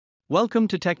Welcome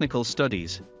to Technical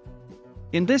Studies.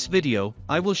 In this video,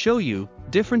 I will show you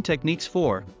different techniques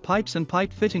for pipes and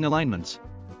pipe fitting alignments.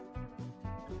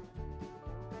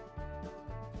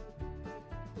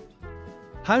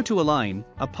 How to align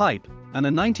a pipe and a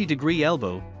 90-degree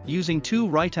elbow using two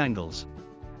right angles.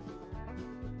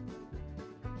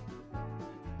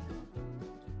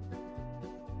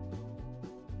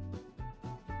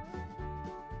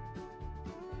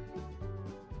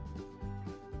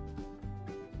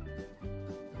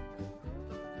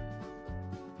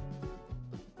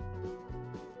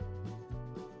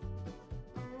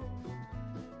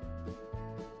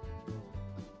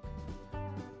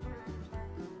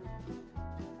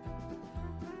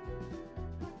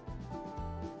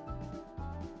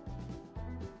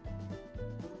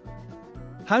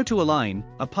 How to align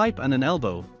a pipe and an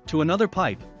elbow to another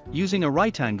pipe using a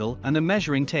right angle and a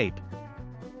measuring tape.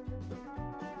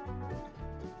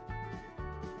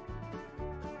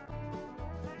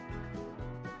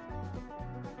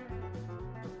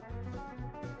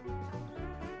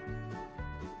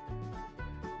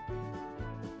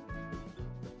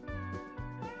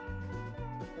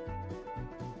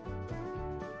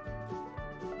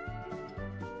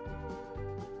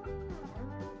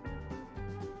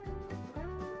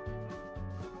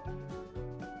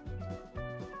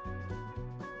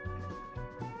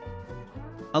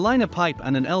 Align a pipe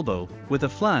and an elbow with a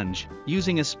flange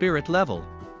using a spirit level.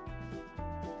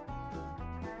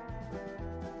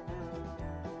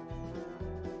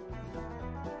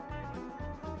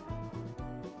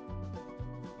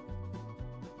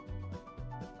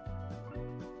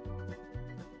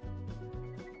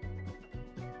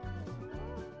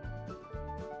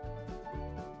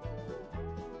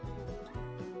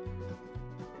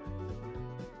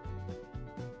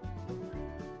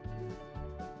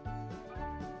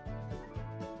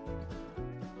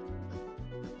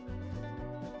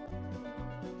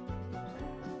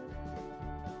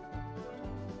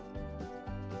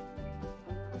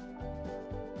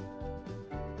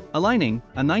 Aligning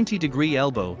a 90-degree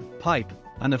elbow, pipe,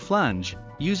 and a flange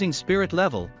using spirit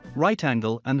level, right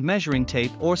angle and measuring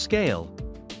tape or scale.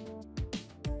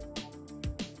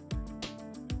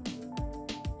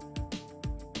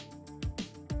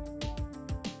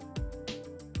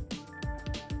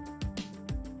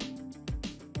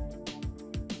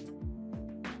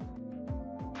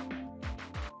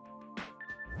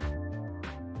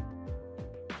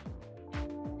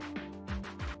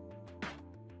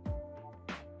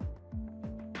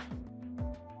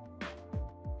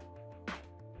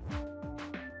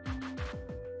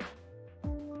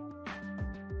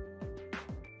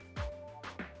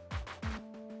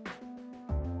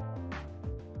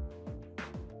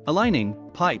 Aligning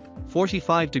pipe,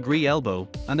 45-degree elbow,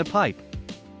 and a pipe.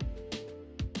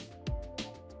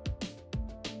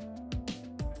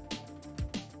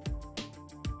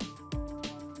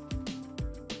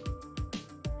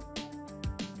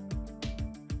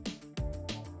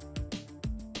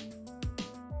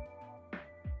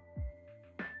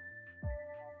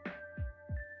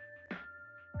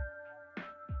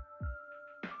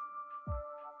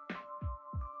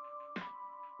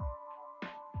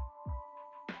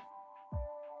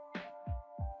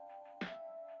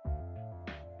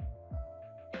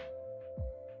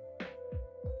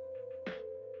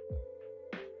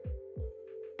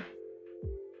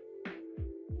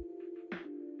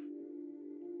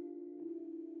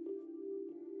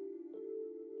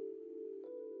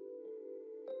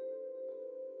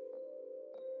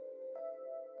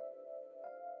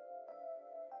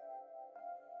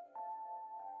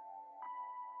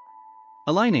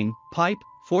 Aligning pipe,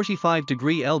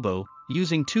 45-degree elbow,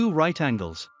 using two right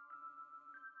angles.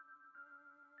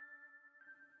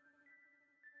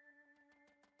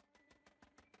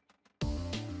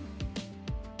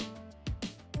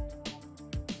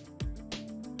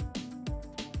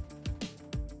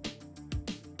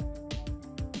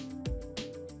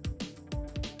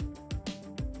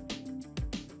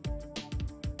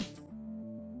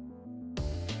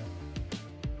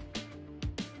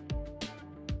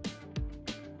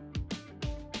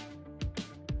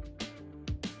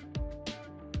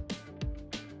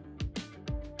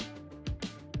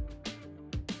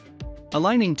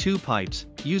 Aligning two pipes,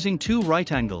 using two right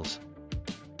angles.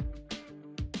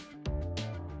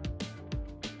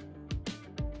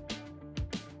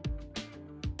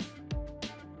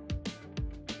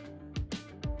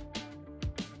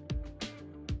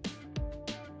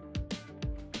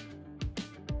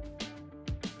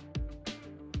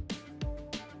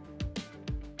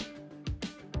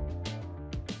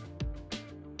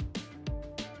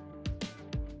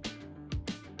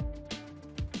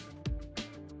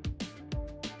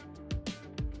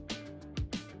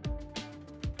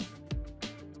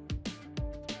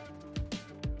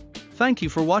 Thank you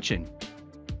for watching.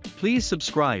 Please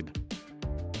subscribe.